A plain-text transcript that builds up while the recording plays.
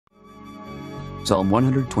Psalm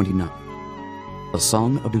 129, a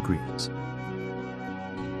Song of Degrees.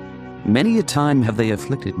 Many a time have they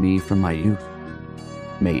afflicted me from my youth,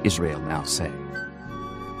 may Israel now say.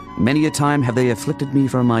 Many a time have they afflicted me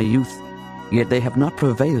from my youth, yet they have not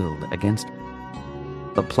prevailed against me.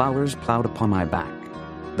 The plowers plowed upon my back,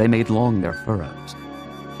 they made long their furrows.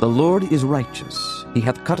 The Lord is righteous, he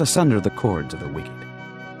hath cut asunder the cords of the wicked.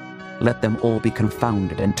 Let them all be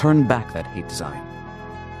confounded, and turn back that hate Zion.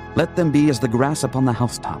 Let them be as the grass upon the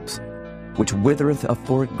housetops, which withereth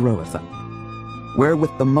afore it groweth up,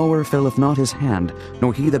 wherewith the mower filleth not his hand,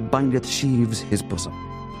 nor he that bindeth sheaves his bosom.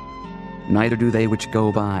 Neither do they which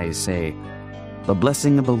go by say, The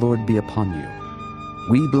blessing of the Lord be upon you.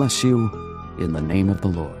 We bless you in the name of the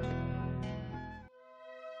Lord.